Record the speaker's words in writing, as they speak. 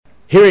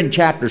Here in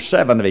chapter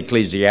 7 of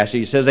Ecclesiastes,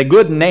 it says, a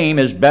good name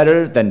is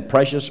better than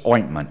precious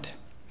ointment.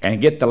 And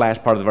get the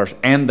last part of the verse,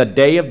 and the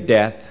day of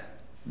death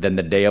than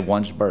the day of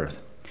one's birth.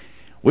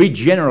 We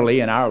generally,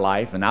 in our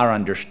life and our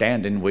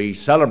understanding, we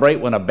celebrate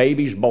when a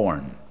baby's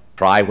born,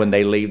 cry when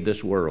they leave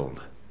this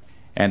world.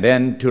 And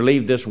then to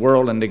leave this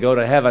world and to go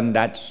to heaven,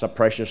 that's a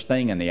precious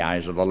thing in the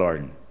eyes of the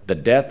Lord. The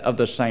death of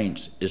the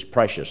saints is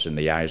precious in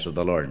the eyes of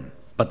the Lord.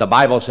 But the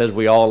Bible says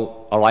we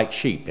all are like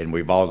sheep, and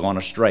we've all gone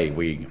astray.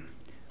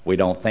 We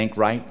don't think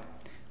right,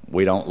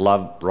 we don't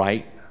love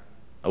right,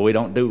 or we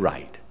don't do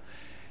right.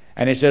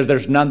 And he says,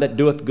 there's none that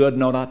doeth good,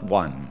 no, not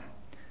one.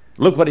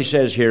 Look what he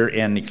says here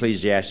in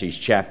Ecclesiastes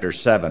chapter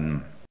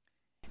 7.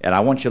 And I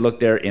want you to look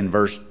there in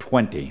verse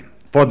 20.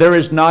 For there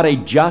is not a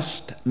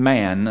just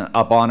man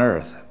upon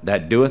earth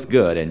that doeth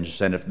good and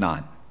sinneth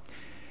not.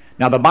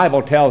 Now the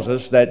Bible tells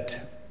us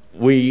that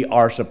we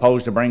are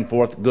supposed to bring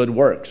forth good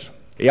works.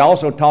 He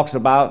also talks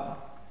about,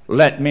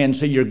 let men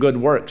see your good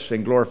works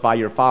and glorify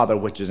your Father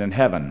which is in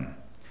heaven.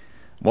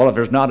 Well, if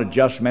there's not a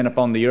just man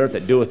upon the earth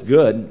that doeth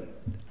good,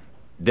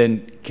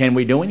 then can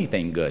we do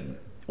anything good?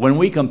 When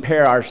we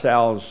compare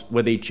ourselves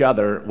with each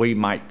other, we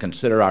might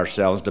consider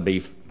ourselves to be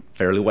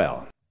fairly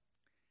well.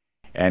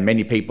 And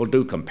many people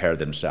do compare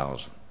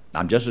themselves.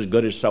 I'm just as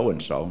good as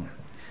so-and-so.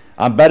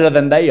 I'm better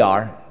than they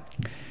are.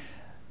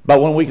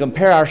 But when we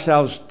compare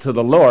ourselves to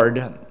the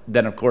Lord,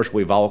 then of course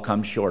we've all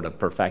come short of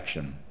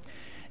perfection.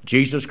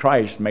 Jesus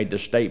Christ made the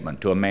statement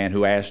to a man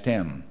who asked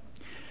him,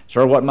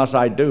 Sir, what must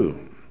I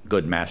do,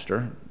 good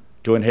master,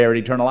 to inherit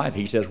eternal life?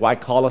 He says, why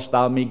callest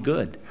thou me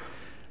good?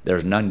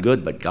 There's none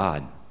good but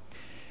God.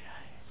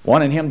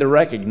 Wanting him to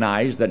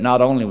recognize that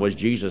not only was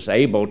Jesus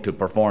able to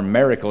perform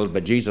miracles,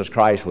 but Jesus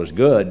Christ was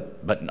good,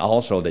 but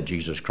also that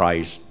Jesus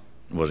Christ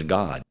was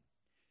God.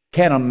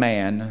 Can a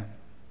man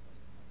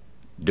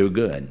do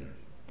good?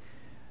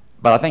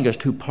 But I think there's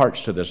two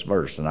parts to this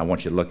verse, and I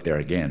want you to look there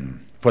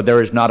again. For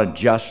there is not a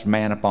just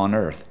man upon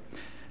earth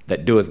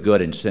that doeth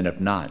good and sinneth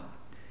not.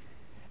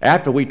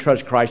 After we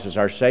trust Christ as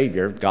our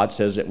Savior, God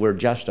says that we're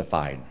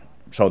justified.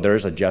 So there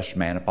is a just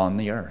man upon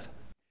the earth.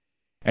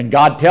 And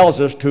God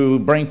tells us to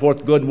bring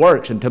forth good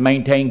works and to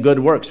maintain good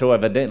works. So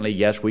evidently,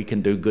 yes, we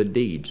can do good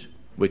deeds.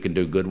 We can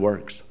do good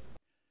works.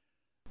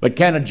 But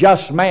can a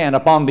just man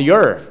upon the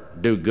earth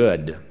do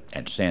good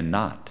and sin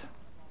not?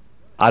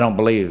 I don't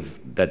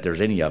believe that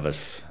there's any of us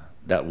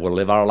that will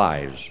live our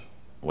lives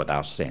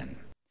without sin.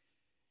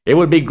 It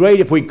would be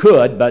great if we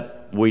could,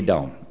 but we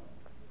don't.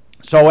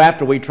 So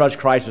after we trust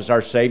Christ as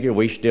our Savior,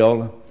 we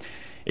still,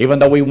 even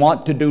though we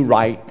want to do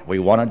right, we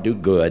want to do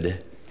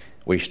good,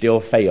 we still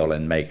fail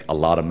and make a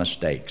lot of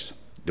mistakes,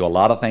 do a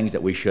lot of things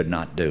that we should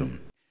not do.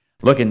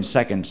 Look in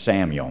 2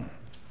 Samuel.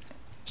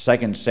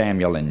 2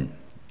 Samuel in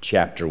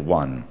chapter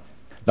 1.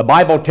 The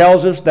Bible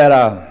tells us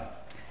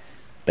that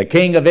the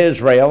king of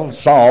Israel,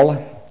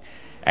 Saul,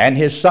 and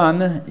his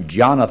son,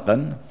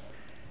 Jonathan,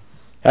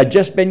 had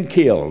just been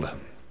killed.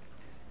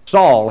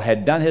 Saul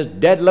had done his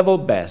dead level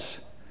best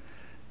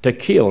to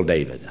kill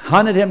David,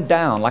 hunted him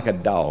down like a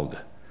dog,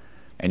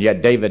 and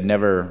yet David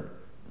never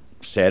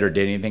said or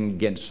did anything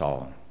against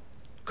Saul.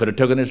 Could have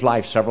taken his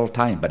life several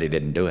times, but he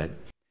didn't do it.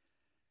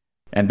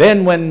 And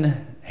then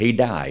when he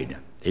died,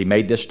 he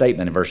made this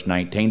statement in verse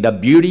 19, the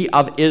beauty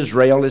of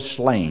Israel is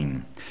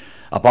slain.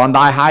 Upon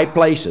thy high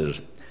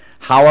places,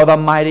 how are the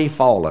mighty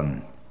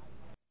fallen?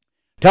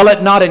 Tell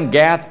it not in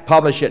Gath,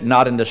 publish it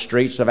not in the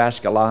streets of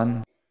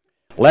Askelon.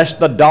 Lest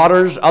the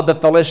daughters of the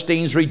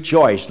Philistines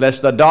rejoice,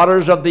 lest the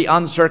daughters of the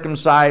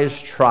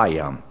uncircumcised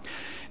triumph.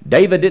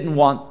 David didn't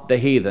want the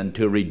heathen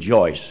to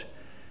rejoice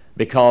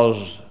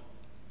because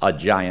a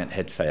giant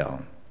had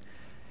fell.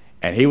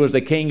 And he was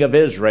the king of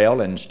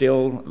Israel and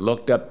still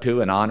looked up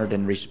to and honored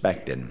and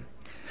respected.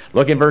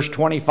 Look in verse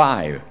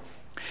 25.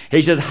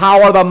 He says,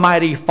 how are the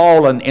mighty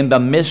fallen in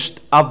the midst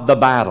of the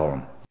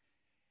battle?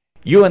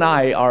 You and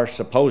I are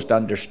supposed to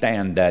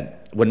understand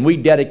that when we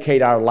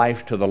dedicate our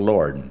life to the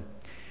Lord,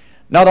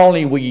 not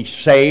only are we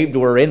saved,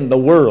 we're in the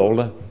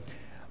world,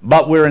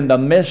 but we're in the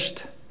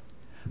midst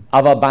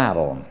of a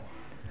battle.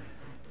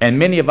 And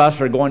many of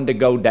us are going to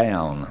go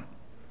down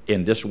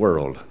in this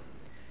world.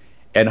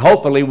 And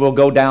hopefully we'll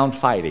go down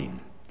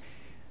fighting.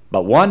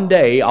 But one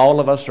day all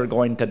of us are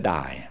going to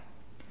die.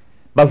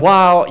 But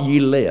while ye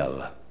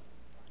live,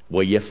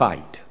 will ye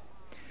fight?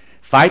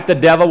 Fight the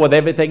devil with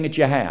everything that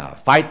you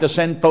have. Fight the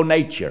sinful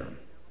nature.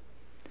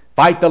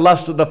 Fight the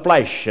lust of the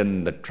flesh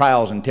and the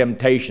trials and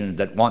temptations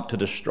that want to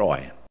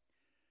destroy.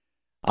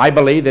 I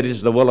believe that it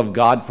is the will of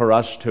God for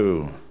us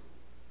to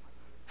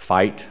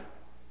fight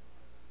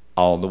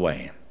all the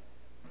way.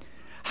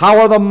 How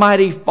are the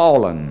mighty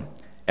fallen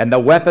and the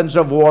weapons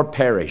of war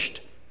perished?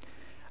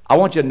 I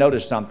want you to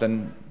notice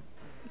something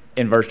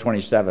in verse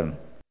 27.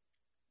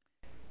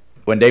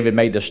 When David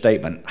made the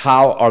statement,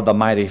 how are the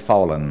mighty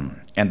fallen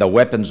and the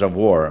weapons of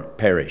war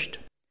perished?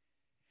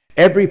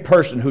 Every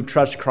person who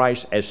trusts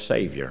Christ as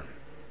Savior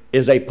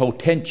is a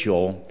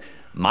potential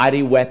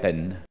mighty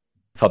weapon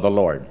for the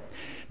Lord.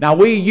 Now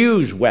we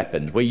use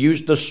weapons. We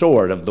use the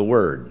sword of the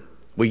Word.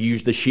 We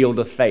use the shield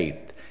of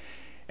faith.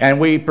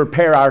 And we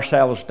prepare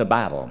ourselves to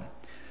battle.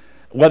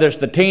 whether it's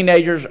the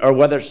teenagers or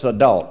whether it's the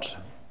adults,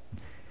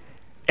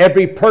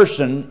 every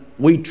person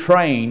we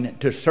train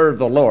to serve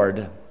the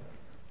Lord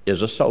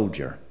is a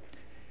soldier.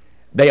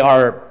 They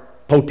are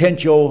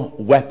potential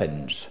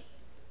weapons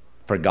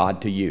for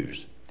God to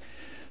use.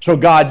 So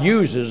God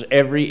uses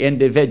every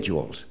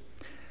individual.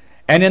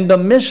 And in the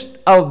midst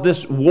of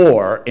this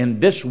war, in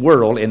this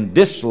world, in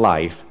this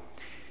life,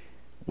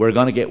 we're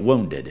going to get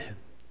wounded.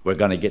 We're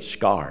going to get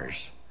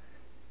scars.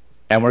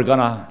 And we're going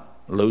to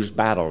lose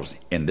battles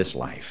in this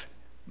life.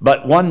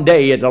 But one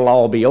day it'll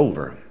all be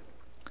over.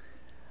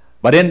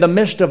 But in the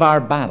midst of our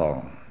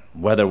battle,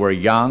 whether we're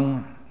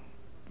young,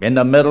 in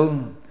the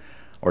middle,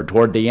 or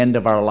toward the end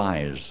of our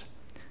lives,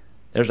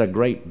 there's a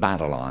great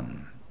battle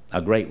on,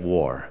 a great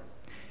war.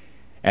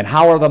 And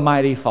how are the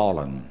mighty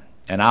fallen?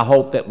 And I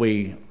hope that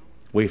we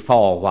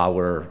fall while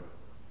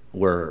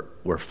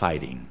we're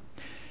fighting.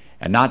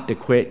 And not to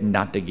quit and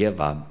not to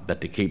give up, but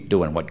to keep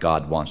doing what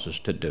God wants us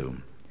to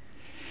do.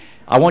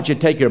 I want you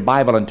to take your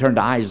Bible and turn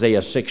to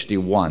Isaiah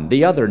 61.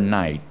 The other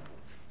night,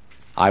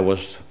 I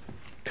was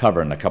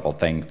covering a couple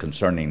things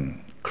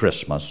concerning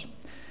Christmas.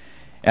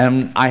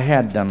 And I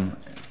had them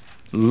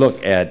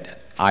look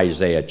at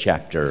Isaiah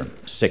chapter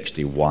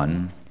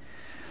 61.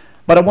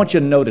 But I want you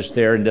to notice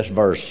there in this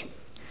verse,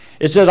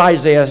 it says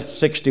Isaiah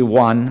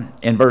 61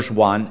 in verse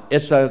 1.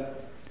 It's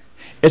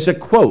a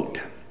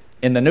quote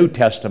in the New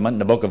Testament, in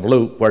the book of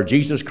Luke, where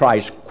Jesus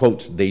Christ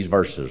quotes these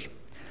verses.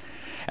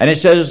 And it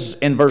says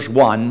in verse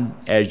 1,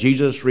 as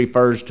Jesus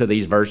refers to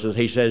these verses,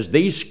 he says,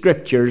 "These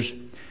scriptures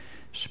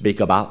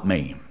speak about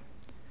me."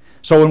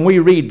 So when we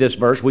read this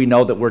verse, we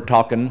know that we're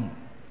talking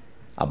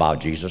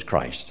about Jesus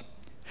Christ.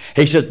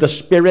 He says, "The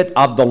Spirit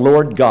of the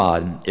Lord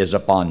God is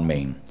upon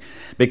me,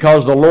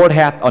 because the Lord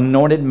hath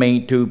anointed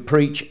me to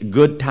preach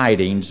good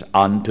tidings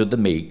unto the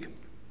meek.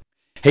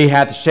 He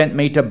hath sent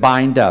me to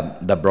bind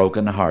up the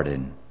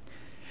brokenhearted."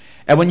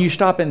 And when you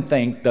stop and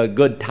think, the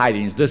good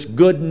tidings, this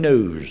good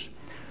news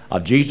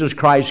of Jesus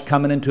Christ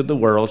coming into the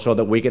world so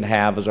that we can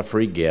have as a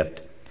free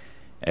gift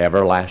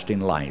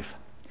everlasting life.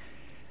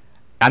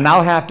 And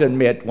I'll have to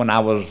admit, when I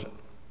was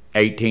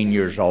 18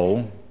 years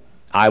old,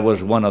 I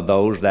was one of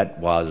those that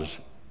was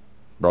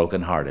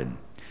brokenhearted.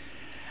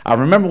 I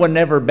remember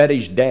whenever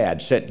Betty's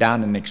dad sat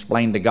down and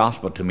explained the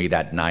gospel to me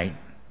that night,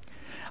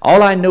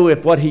 all I knew,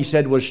 if what he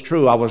said was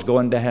true, I was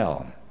going to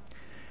hell.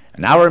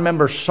 And I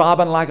remember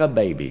sobbing like a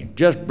baby,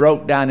 just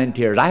broke down in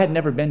tears. I had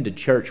never been to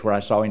church where I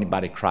saw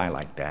anybody cry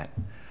like that.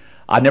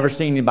 I'd never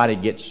seen anybody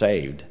get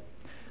saved.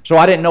 So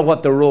I didn't know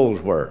what the rules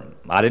were.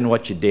 I didn't know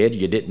what you did,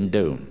 you didn't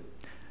do.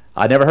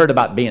 I never heard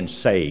about being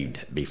saved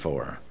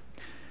before.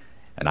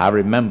 And I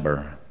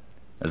remember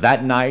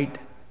that night,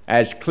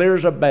 as clear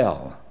as a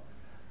bell,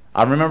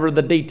 I remember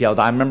the details.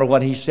 I remember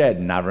what he said,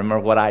 and I remember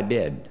what I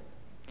did.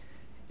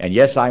 And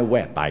yes, I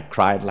wept. I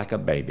cried like a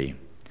baby.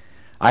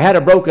 I had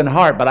a broken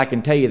heart, but I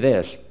can tell you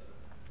this.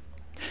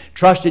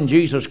 Trusting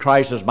Jesus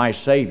Christ as my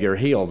Savior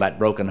healed that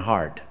broken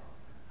heart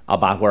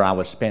about where I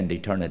would spend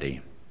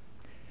eternity.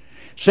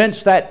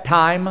 Since that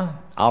time,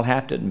 I'll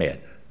have to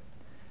admit,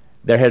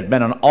 there has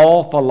been an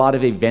awful lot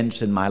of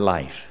events in my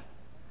life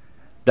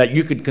that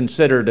you could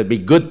consider to be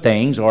good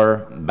things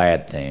or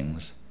bad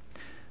things,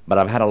 but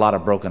I've had a lot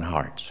of broken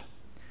hearts.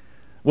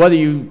 Whether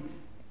you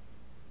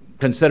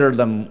consider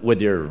them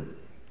with your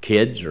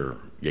kids or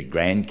your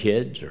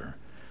grandkids, or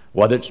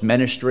whether it's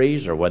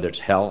ministries or whether it's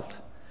health,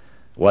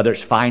 whether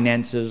it's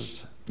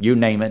finances, you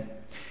name it,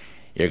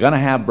 you're going to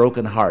have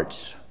broken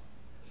hearts.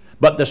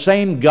 But the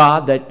same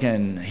God that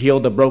can heal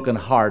the broken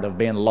heart of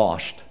being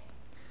lost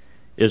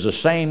is the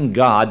same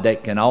God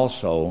that can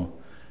also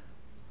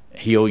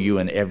heal you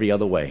in every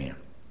other way.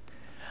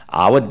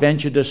 I would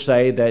venture to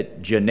say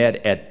that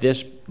Jeanette at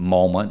this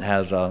moment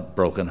has a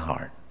broken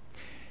heart.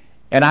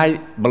 And I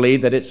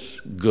believe that it's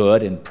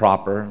good and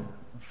proper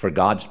for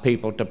God's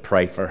people to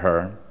pray for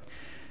her,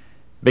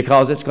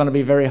 because it's going to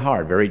be very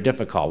hard, very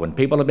difficult. When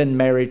people have been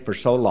married for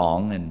so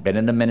long and been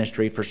in the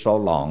ministry for so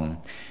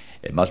long,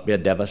 it must be a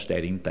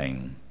devastating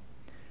thing.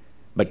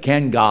 But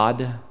can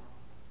God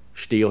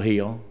still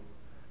heal,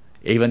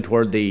 even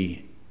toward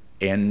the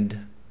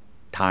end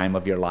time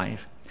of your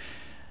life?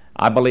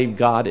 I believe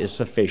God is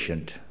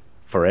sufficient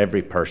for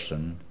every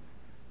person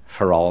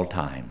for all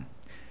time.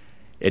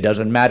 It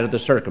doesn't matter the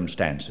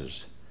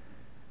circumstances.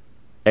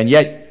 And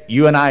yet,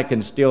 you and I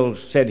can still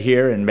sit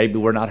here, and maybe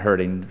we're not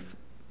hurting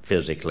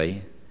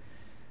physically,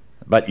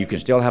 but you can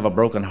still have a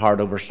broken heart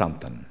over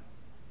something.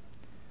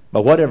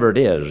 But whatever it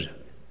is,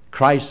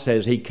 Christ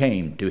says he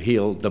came to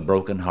heal the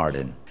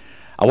brokenhearted.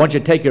 I want you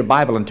to take your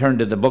Bible and turn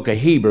to the book of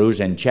Hebrews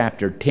in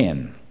chapter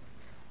 10.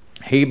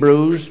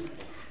 Hebrews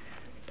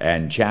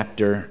and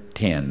chapter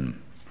 10.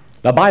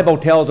 The Bible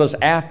tells us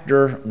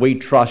after we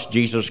trust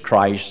Jesus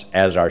Christ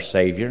as our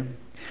Savior,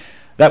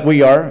 that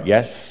we are,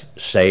 yes,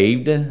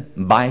 saved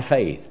by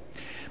faith.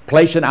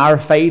 Placing our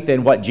faith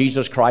in what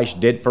Jesus Christ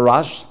did for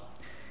us,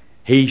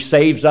 he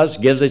saves us,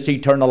 gives us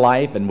eternal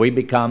life, and we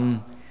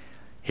become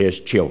his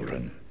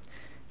children.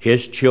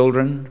 His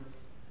children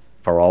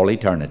for all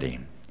eternity.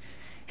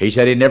 He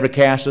said he'd never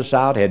cast us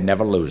out, he'd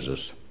never lose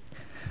us.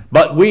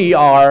 But we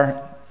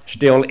are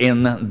still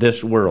in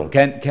this world.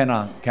 Can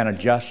a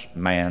just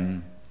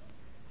man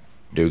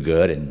do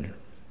good and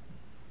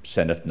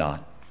sinneth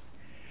not?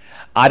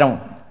 I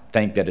don't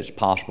think that it's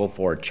possible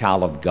for a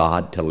child of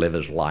God to live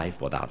his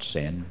life without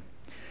sin.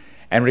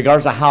 And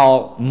regardless of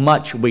how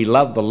much we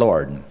love the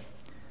Lord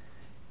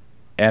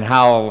and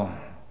how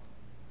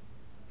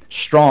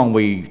strong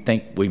we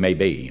think we may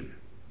be,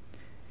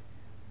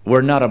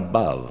 we're not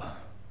above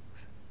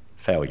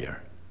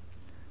failure.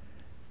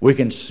 We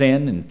can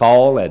sin and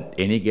fall at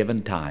any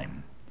given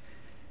time,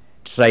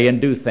 say and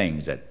do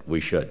things that we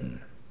shouldn't.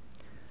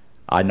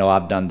 I know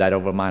I've done that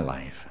over my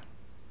life.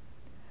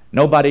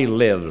 Nobody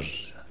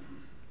lives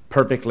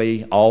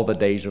perfectly all the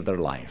days of their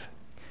life.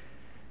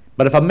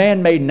 But if a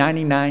man made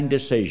 99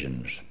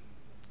 decisions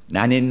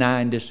out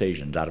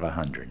of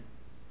 100,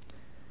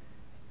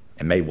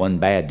 and made one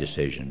bad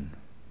decision,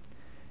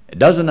 it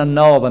doesn't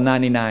annul the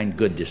 99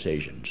 good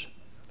decisions.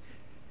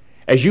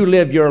 As you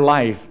live your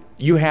life,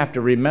 you have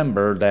to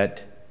remember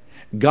that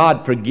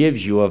God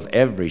forgives you of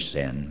every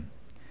sin.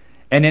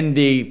 And in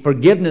the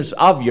forgiveness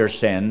of your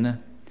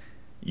sin,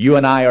 you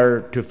and I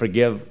are to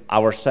forgive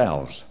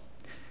ourselves.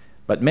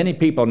 But many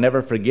people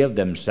never forgive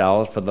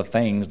themselves for the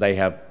things they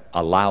have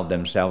allowed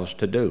themselves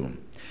to do.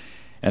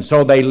 And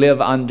so they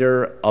live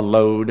under a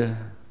load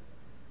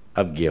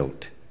of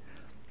guilt.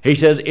 He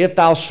says, if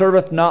thou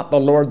servest not the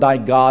Lord thy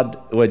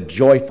God with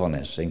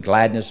joyfulness and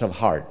gladness of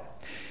heart,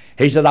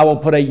 he said, I will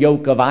put a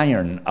yoke of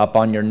iron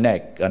upon your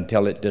neck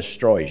until it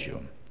destroys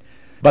you.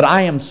 But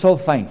I am so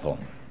thankful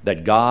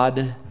that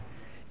God,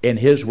 in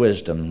his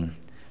wisdom,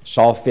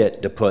 saw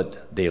fit to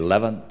put the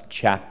 11th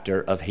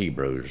chapter of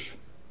Hebrews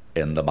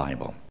in the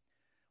Bible.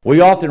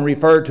 We often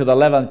refer to the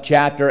 11th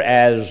chapter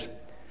as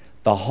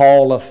the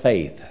Hall of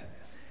Faith.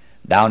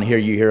 Down here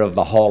you hear of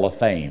the Hall of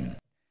Fame.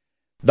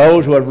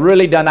 Those who have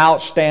really done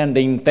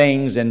outstanding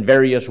things in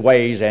various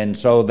ways, and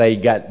so they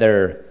got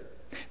their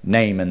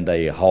name in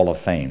the Hall of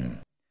Fame.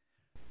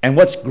 And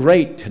what's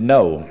great to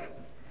know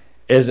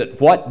is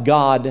that what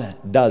God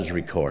does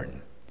record.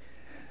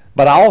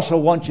 But I also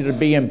want you to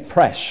be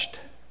impressed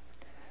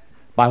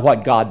by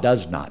what God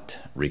does not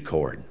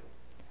record.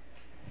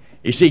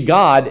 You see,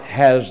 God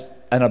has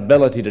an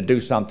ability to do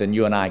something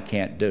you and I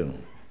can't do.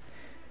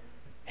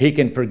 He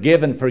can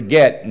forgive and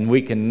forget, and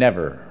we can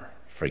never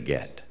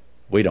forget.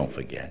 We don't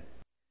forget.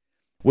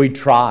 We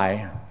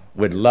try,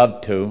 we'd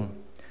love to,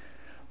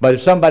 but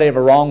if somebody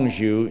ever wrongs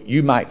you,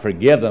 you might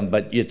forgive them,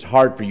 but it's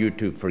hard for you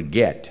to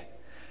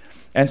forget.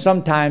 And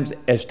sometimes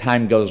as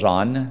time goes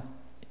on,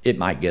 it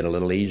might get a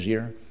little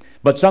easier.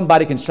 But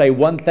somebody can say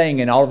one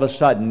thing and all of a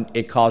sudden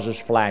it causes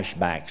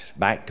flashbacks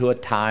back to a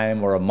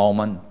time or a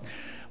moment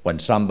when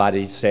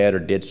somebody said or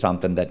did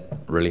something that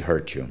really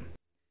hurt you.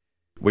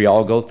 We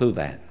all go through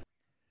that.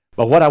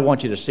 But what I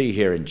want you to see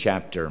here in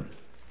chapter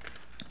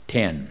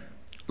 10,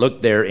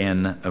 look there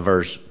in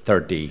verse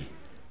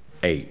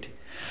 38.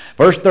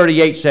 Verse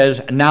 38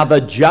 says, now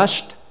the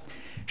just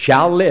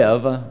shall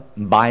live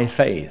by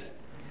faith.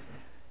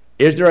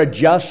 Is there a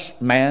just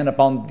man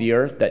upon the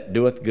earth that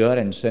doeth good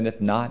and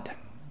sinneth not?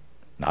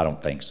 I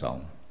don't think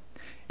so.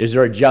 Is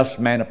there a just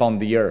man upon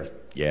the earth?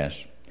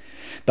 Yes.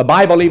 The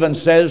Bible even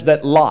says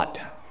that Lot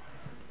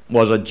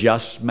was a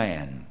just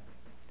man.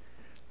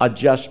 A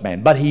just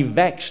man. But he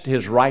vexed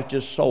his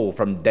righteous soul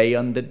from day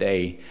unto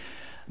day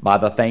by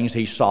the things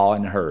he saw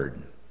and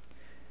heard.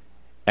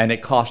 And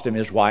it cost him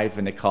his wife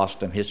and it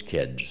cost him his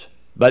kids.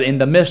 But in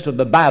the midst of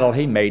the battle,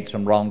 he made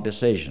some wrong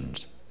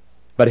decisions.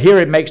 But here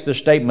it makes the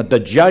statement, the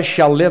just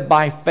shall live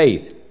by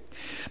faith.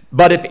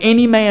 But if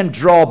any man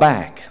draw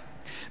back,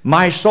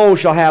 my soul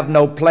shall have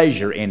no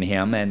pleasure in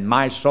him, and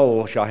my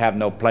soul shall have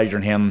no pleasure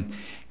in him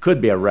could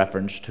be a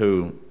reference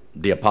to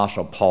the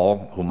Apostle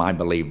Paul, whom I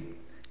believe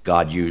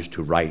God used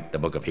to write the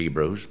book of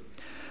Hebrews.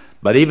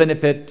 But even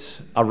if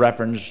it's a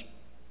reference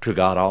to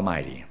God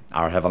Almighty,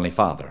 our Heavenly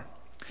Father,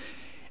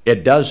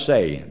 it does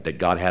say that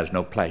God has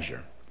no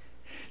pleasure.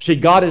 See,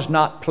 God is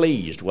not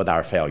pleased with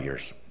our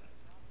failures.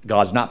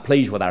 God's not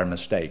pleased with our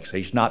mistakes.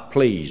 He's not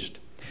pleased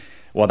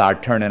with our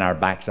turning our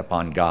backs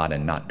upon God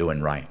and not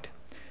doing right.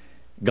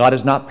 God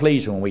is not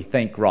pleased when we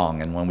think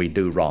wrong and when we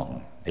do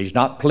wrong. He's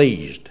not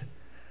pleased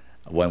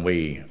when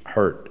we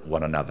hurt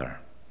one another.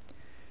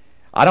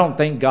 I don't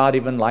think God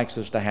even likes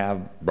us to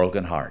have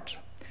broken hearts.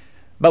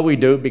 But we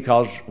do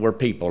because we're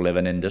people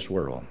living in this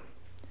world.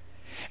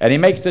 And he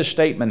makes this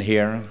statement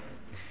here,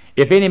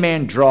 if any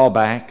man draw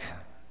back,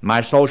 my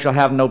soul shall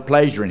have no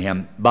pleasure in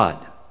him.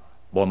 But,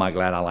 boy, am I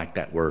glad I like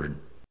that word.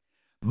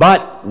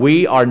 But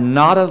we are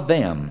not of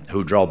them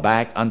who draw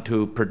back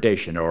unto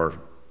perdition or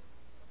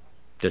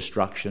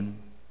destruction.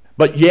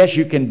 But yes,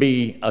 you can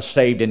be a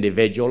saved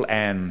individual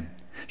and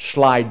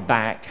slide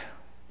back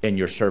in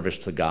your service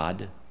to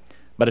God,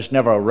 but it's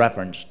never a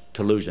reference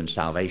to losing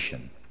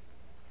salvation.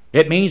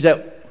 It means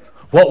that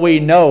what we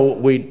know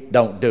we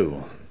don't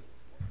do.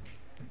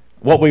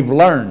 What we've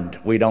learned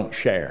we don't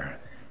share.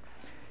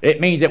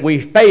 It means that we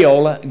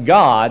fail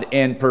God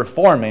in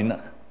performing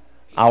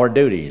our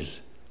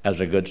duties as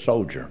a good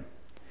soldier.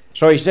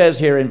 So he says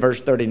here in verse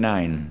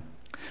 39,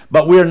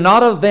 But we're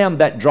not of them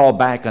that draw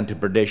back unto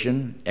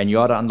perdition, and you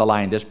ought to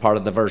underline this part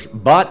of the verse,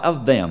 but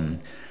of them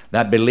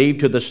that believe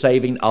to the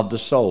saving of the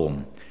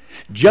soul.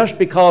 Just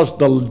because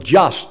the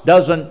just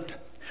doesn't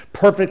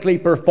perfectly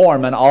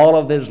perform in all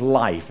of his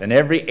life, in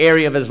every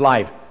area of his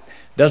life,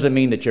 doesn't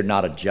mean that you're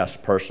not a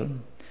just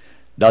person.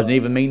 Doesn't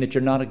even mean that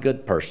you're not a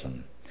good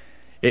person.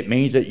 It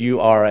means that you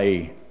are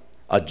a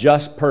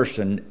just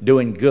person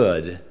doing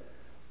good,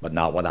 but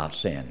not without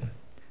sin.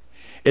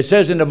 It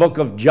says in the book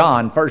of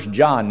John, 1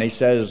 John, he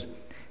says,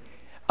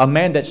 a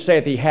man that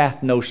saith he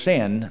hath no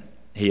sin,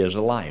 he is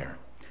a liar.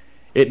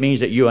 It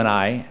means that you and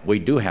I, we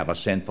do have a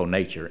sinful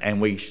nature,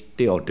 and we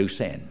still do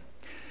sin.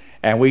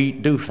 And we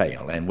do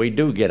fail, and we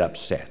do get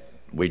upset.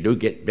 We do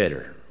get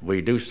bitter.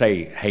 We do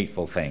say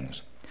hateful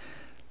things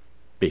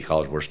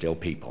because we're still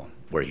people.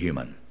 We're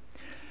human.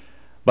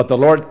 But the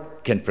Lord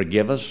can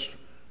forgive us,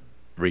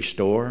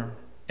 restore,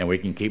 and we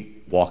can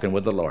keep walking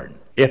with the Lord.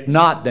 If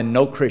not, then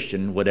no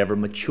Christian would ever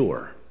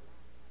mature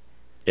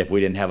if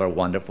we didn't have a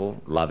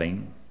wonderful,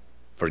 loving,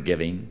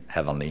 forgiving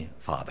Heavenly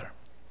Father.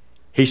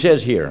 He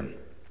says here,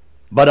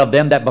 but of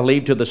them that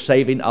believe to the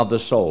saving of the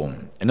soul.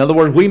 In other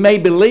words, we may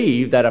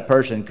believe that a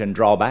person can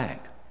draw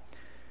back,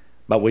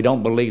 but we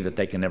don't believe that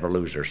they can ever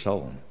lose their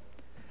soul.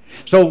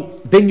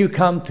 So then you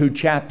come to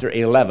chapter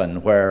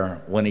 11,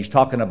 where when he's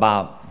talking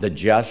about the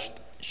just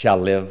shall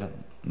live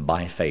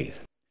by faith.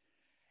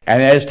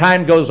 And as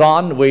time goes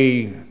on,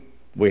 we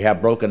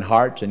have broken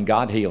hearts and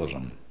God heals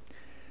them.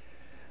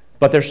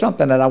 But there's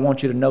something that I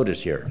want you to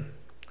notice here.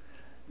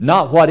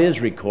 Not what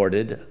is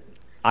recorded.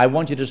 I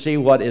want you to see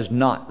what is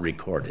not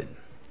recorded.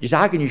 You say,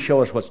 how can you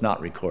show us what's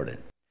not recorded?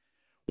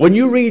 When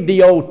you read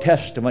the Old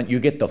Testament, you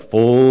get the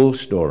full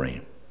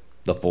story.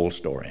 The full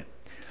story.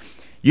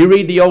 You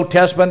read the Old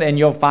Testament and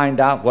you'll find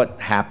out what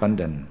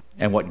happened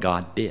and what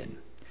God did.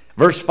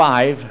 Verse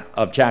 5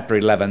 of chapter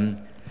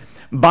 11,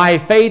 by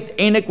faith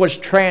Enoch was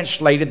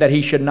translated that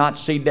he should not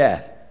see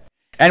death,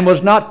 and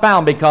was not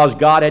found because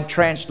God had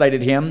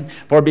translated him,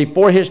 for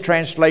before his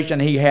translation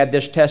he had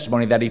this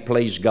testimony that he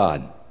pleased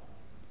God.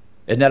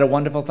 Isn't that a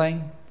wonderful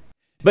thing?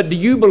 But do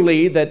you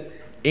believe that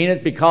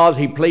Enoch, because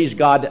he pleased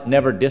God,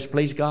 never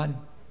displeased God?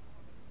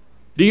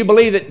 Do you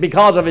believe that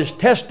because of his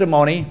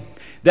testimony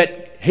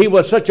that he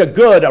was such a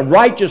good, a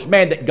righteous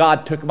man, that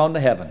God took him on to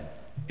heaven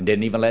and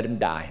didn't even let him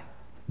die?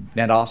 Isn't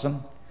that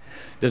awesome?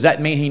 Does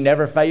that mean he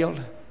never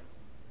failed?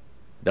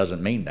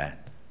 Doesn't mean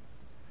that.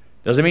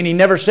 Does it mean he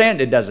never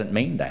sinned? It doesn't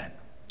mean that.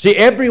 See,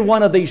 every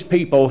one of these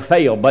people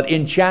failed, but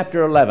in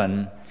chapter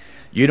 11,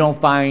 you don't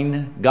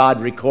find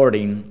God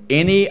recording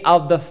any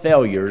of the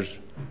failures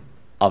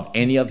of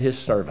any of his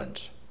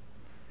servants.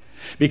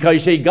 Because you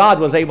see, God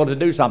was able to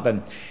do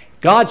something.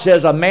 God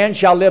says a man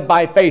shall live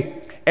by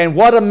faith, and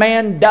what a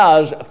man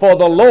does for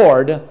the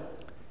Lord,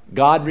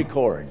 God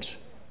records.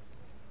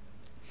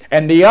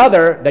 And the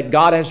other that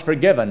God has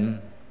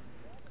forgiven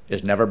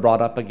is never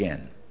brought up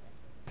again.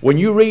 When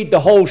you read the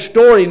whole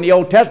story in the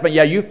Old Testament,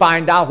 yeah, you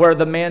find out where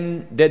the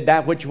men did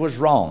that which was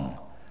wrong.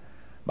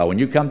 But when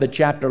you come to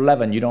chapter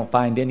 11, you don't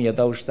find any of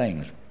those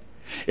things.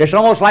 It's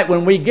almost like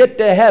when we get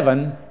to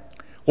heaven,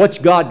 what's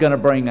God going to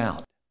bring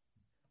out?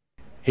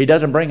 He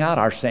doesn't bring out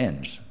our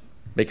sins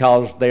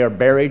because they are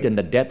buried in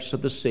the depths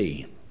of the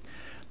sea.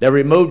 They're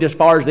removed as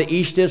far as the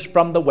east is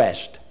from the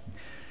west.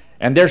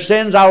 And their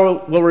sins I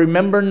will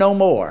remember no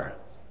more.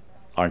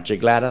 Aren't you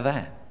glad of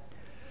that?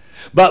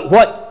 But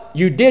what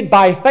you did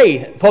by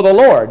faith for the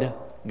Lord,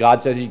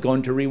 God says he's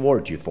going to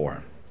reward you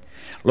for.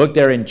 Look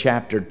there in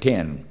chapter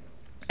 10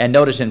 and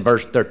notice in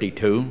verse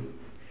 32.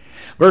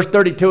 Verse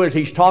 32, as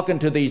he's talking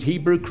to these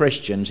Hebrew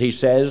Christians, he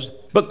says,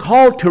 but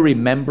call to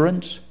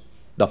remembrance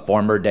the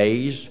former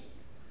days.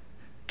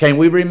 Can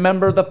we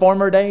remember the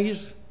former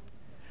days?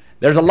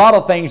 There's a lot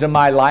of things in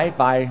my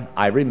life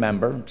I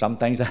remember, some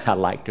things I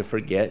like to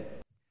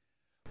forget.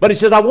 But he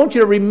says, I want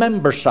you to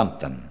remember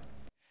something.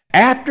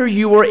 After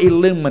you were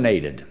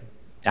illuminated,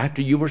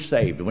 after you were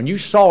saved, when you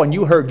saw and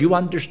you heard, you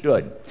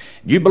understood,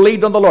 you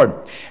believed on the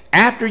Lord,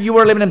 after you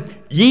were illuminated,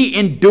 ye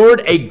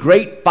endured a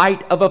great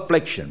fight of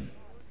affliction.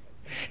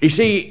 You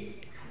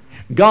see,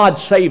 God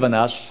saving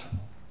us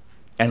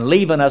and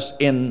leaving us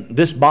in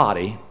this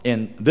body,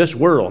 in this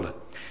world,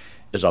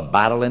 is a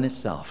battle in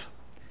itself.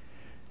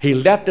 He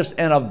left us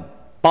in a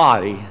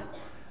body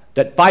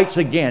that fights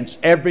against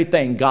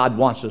everything God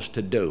wants us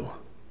to do.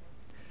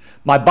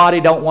 My body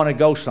don't want to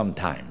go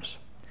sometimes.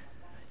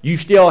 You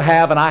still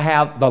have, and I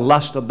have, the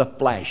lust of the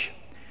flesh.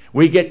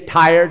 We get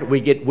tired, we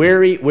get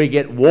weary, we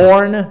get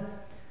worn.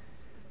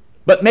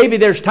 But maybe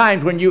there's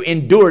times when you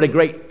endured a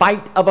great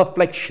fight of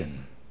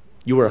affliction.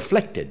 You were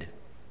afflicted,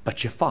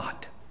 but you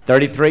fought.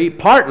 33,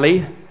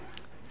 partly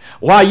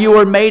while you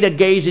were made a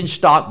gazing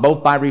stock,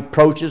 both by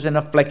reproaches and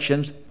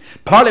afflictions,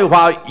 partly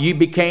while you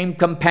became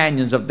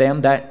companions of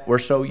them that were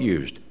so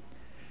used.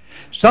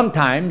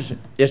 Sometimes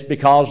it's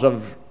because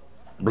of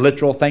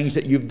literal things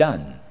that you've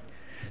done.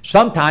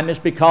 Sometimes it's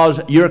because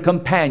you're a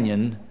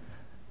companion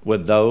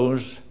with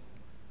those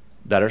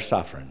that are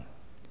suffering.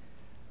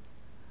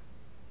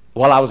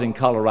 While I was in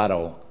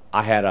Colorado,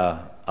 I had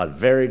a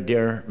very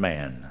dear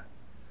man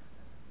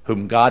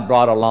whom God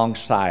brought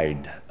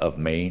alongside of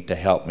me to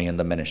help me in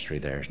the ministry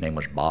there. His name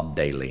was Bob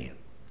Daly.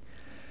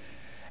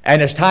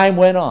 And as time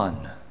went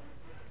on,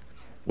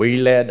 we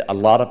led a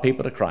lot of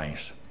people to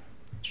Christ.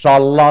 Saw a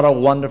lot of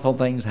wonderful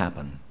things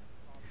happen.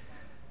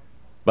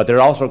 But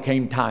there also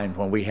came times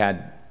when we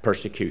had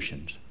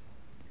persecutions.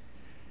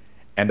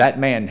 And that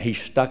man, he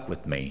stuck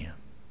with me,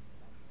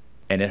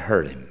 and it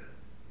hurt him.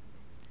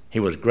 He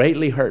was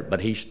greatly hurt,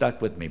 but he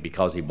stuck with me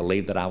because he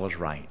believed that I was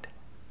right.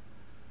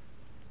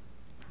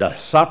 The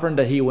suffering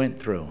that he went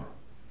through,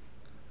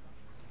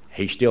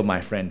 he's still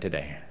my friend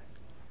today.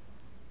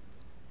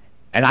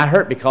 And I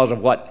hurt because of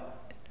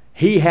what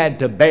he had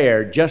to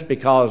bear just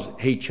because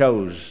he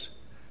chose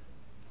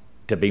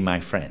to be my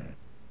friend.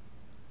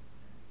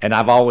 And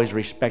I've always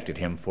respected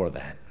him for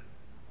that,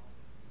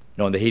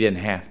 knowing that he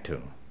didn't have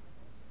to.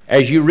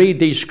 As you read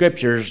these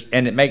scriptures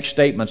and it makes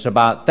statements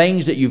about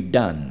things that you've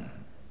done,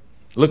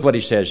 look what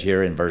he says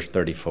here in verse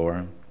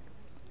 34.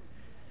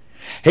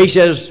 He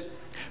says,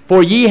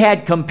 "For ye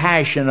had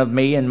compassion of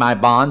me in my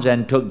bonds,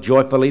 and took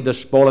joyfully the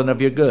spoiling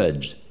of your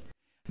goods,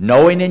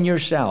 knowing in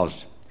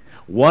yourselves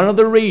one of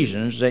the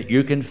reasons that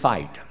you can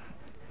fight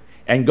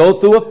and go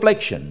through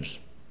afflictions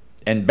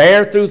and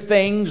bear through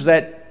things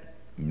that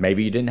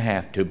maybe you didn't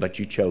have to, but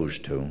you chose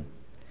to,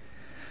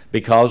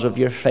 because of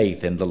your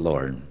faith in the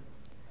Lord.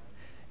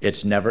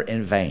 It's never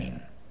in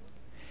vain."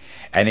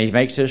 And he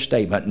makes this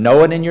statement,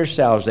 "Knowing in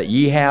yourselves that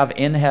ye have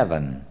in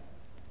heaven,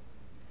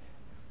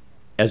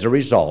 as a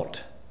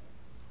result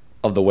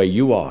of the way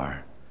you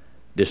are,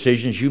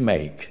 decisions you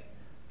make,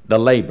 the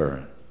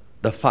labor,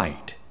 the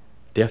fight,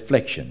 the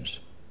afflictions,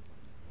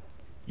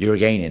 you're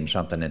gaining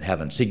something in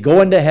heaven." See,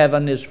 going to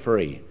heaven is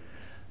free.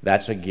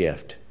 That's a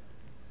gift.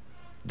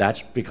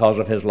 That's because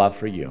of his love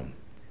for you.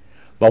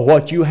 But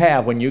what you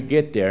have when you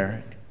get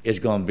there is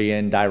going to be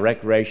in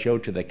direct ratio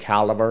to the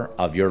caliber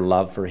of your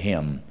love for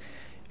him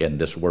in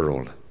this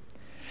world.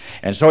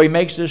 And so he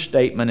makes this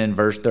statement in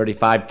verse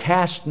 35,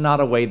 "Cast not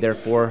away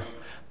therefore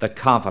the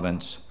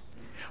confidence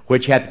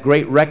which hath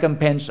great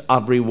recompense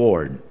of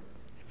reward."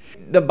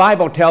 The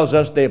Bible tells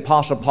us, the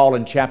Apostle Paul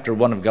in chapter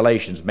 1 of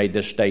Galatians made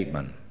this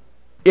statement,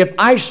 "If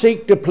I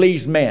seek to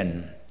please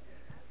men,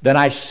 then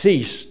I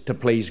cease to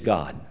please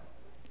God,"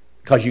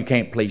 because you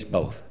can't please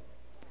both.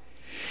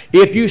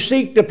 If you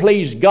seek to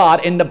please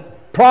God, in the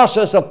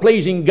process of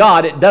pleasing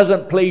God, it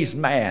doesn't please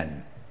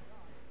man.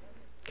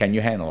 Can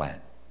you handle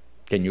that?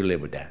 Can you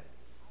live with that?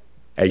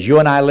 As you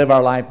and I live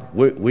our life,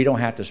 we don't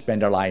have to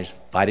spend our lives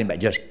fighting, but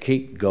just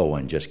keep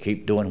going. Just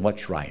keep doing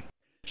what's right.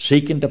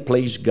 Seeking to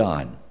please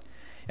God,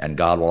 and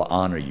God will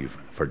honor you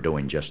for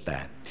doing just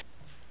that.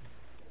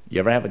 You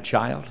ever have a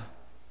child?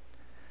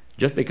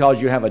 Just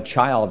because you have a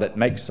child that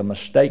makes a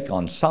mistake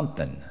on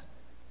something,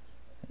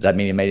 does that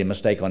mean he made a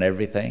mistake on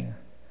everything?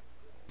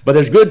 But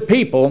there's good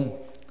people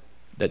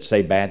that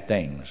say bad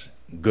things,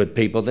 good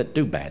people that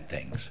do bad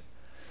things.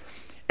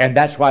 And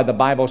that's why the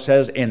Bible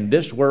says, in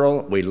this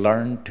world we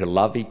learn to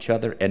love each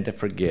other and to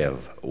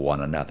forgive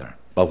one another.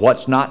 But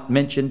what's not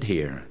mentioned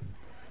here,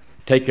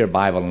 take your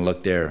Bible and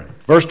look there.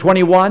 Verse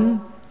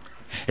 21,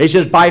 he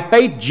says, "By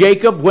faith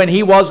Jacob, when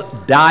he was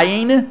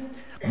dying,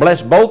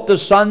 blessed both the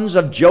sons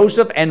of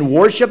Joseph, and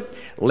worshiped,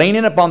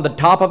 leaning upon the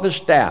top of his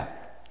staff."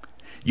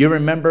 You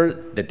remember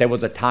that there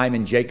was a time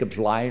in Jacob's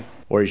life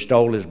where he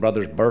stole his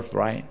brother's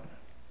birthright,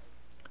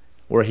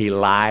 where he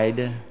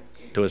lied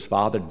to his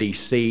father,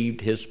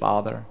 deceived his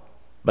father,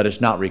 but it's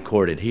not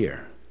recorded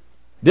here.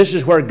 This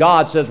is where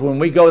God says when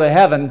we go to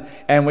heaven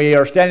and we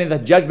are standing at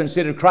the judgment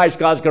seat of Christ,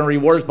 God's going to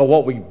reward us for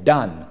what we've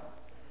done.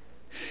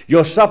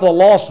 You'll suffer the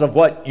loss of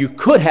what you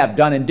could have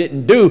done and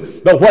didn't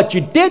do, but what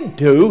you did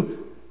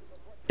do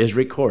is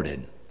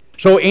recorded.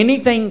 So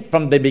anything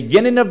from the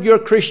beginning of your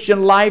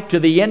Christian life to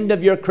the end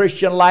of your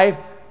Christian life,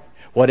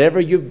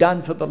 whatever you've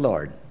done for the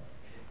Lord,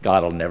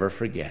 God will never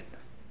forget.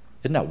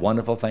 Isn't that a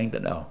wonderful thing to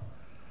know?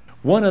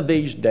 One of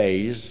these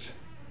days,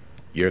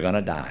 you're going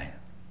to die.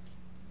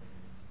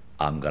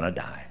 I'm going to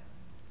die.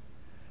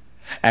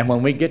 And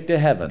when we get to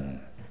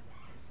heaven,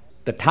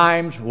 the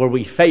times where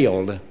we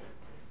failed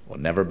will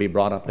never be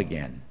brought up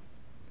again.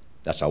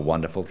 That's a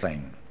wonderful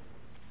thing.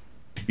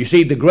 You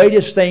see, the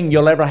greatest thing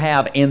you'll ever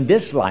have in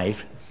this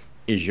life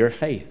is your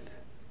faith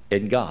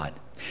in God.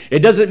 It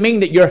doesn't mean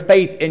that your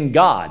faith in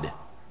God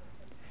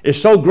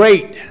is so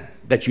great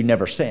that you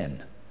never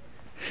sin.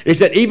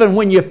 It's that even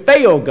when you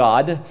fail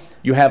God,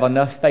 you have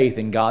enough faith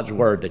in God's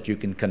word that you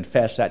can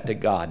confess that to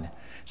God.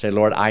 Say,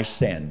 "Lord, I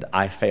sinned.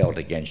 I failed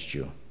against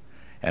you,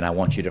 and I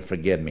want you to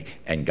forgive me."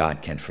 And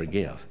God can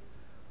forgive.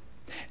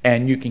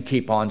 And you can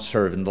keep on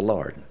serving the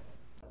Lord.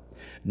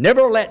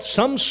 Never let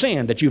some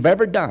sin that you've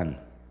ever done,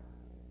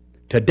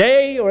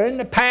 today or in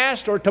the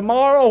past or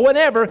tomorrow or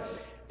whenever,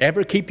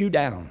 ever keep you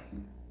down.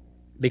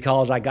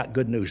 Because I got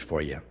good news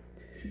for you.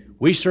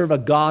 We serve a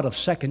God of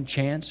second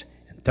chance,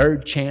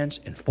 third chance,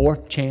 and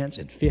fourth chance,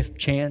 and fifth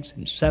chance,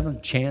 and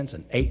seventh chance,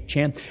 and eighth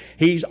chance.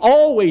 He's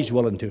always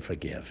willing to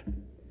forgive.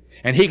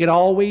 And He can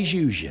always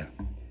use you.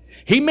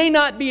 He may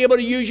not be able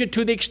to use you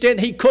to the extent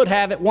He could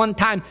have at one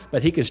time,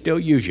 but He can still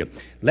use you.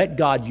 Let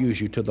God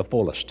use you to the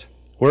fullest.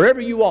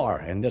 Wherever you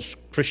are in this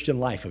Christian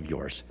life of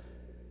yours,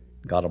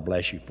 God will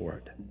bless you for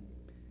it.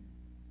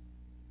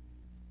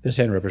 This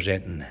end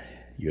representing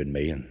you and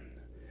me, and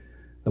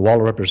the wall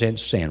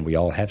represents sin. We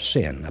all have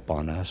sin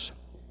upon us.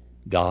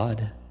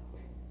 God,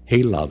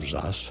 He loves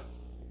us.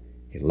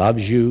 He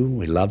loves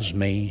you. He loves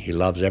me. He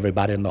loves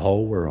everybody in the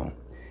whole world.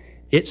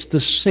 It's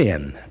the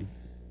sin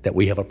that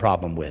we have a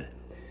problem with.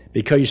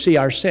 Because you see,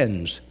 our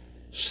sins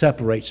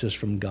separates us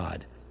from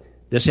God.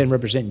 This sin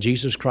represents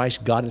Jesus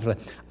Christ, God.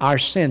 Our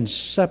sin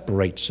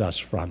separates us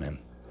from Him.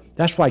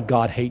 That's why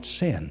God hates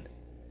sin.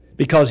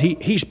 Because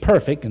He's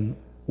perfect and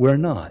we're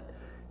not.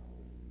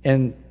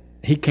 And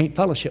He can't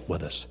fellowship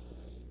with us.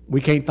 We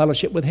can't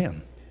fellowship with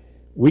Him.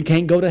 We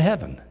can't go to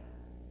heaven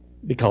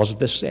because of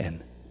this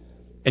sin.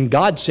 And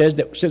God says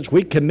that since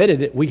we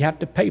committed it, we have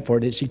to pay for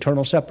it. It's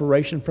eternal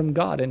separation from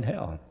God in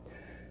hell.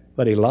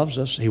 But He loves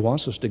us. He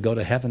wants us to go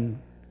to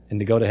heaven. And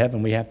to go to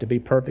heaven, we have to be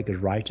perfect, as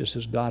righteous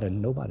as God.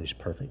 And nobody's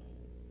perfect.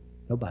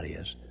 Nobody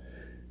is.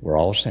 We're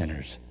all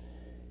sinners.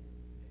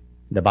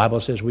 The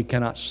Bible says we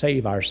cannot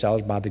save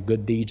ourselves by the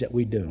good deeds that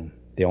we do.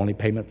 The only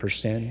payment for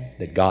sin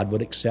that God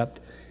would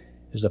accept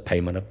is the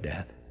payment of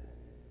death.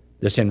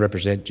 This sin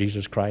represents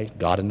Jesus Christ,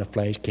 God in the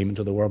flesh, came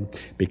into the world.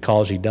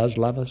 Because He does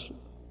love us,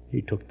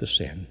 He took the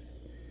sin,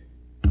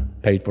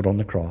 paid for it on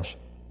the cross.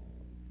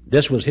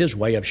 This was His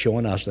way of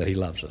showing us that He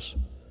loves us.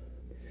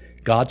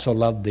 God so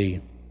loved the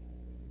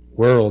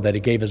world that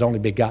He gave His only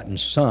begotten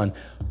Son,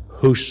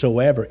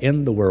 whosoever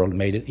in the world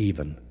made it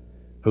even,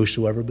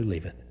 whosoever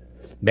believeth.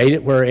 Made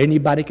it where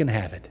anybody can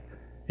have it.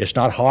 It's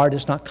not hard,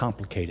 it's not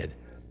complicated.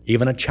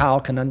 Even a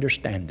child can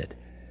understand it.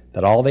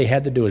 That all they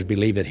had to do is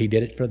believe that He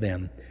did it for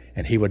them,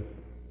 and He would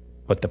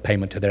put the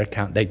payment to their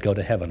account. They'd go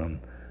to heaven on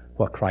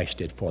what Christ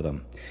did for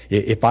them.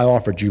 If I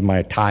offered you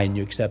my tie and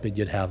you accepted,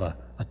 you'd have a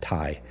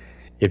tie.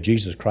 If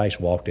Jesus Christ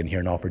walked in here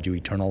and offered you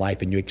eternal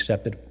life and you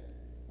accepted,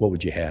 what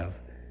would you have?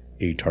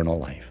 Eternal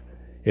life.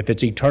 If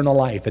it's eternal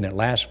life and it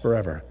lasts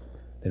forever,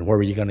 then where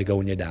are you going to go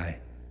when you die?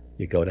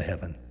 You go to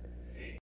heaven.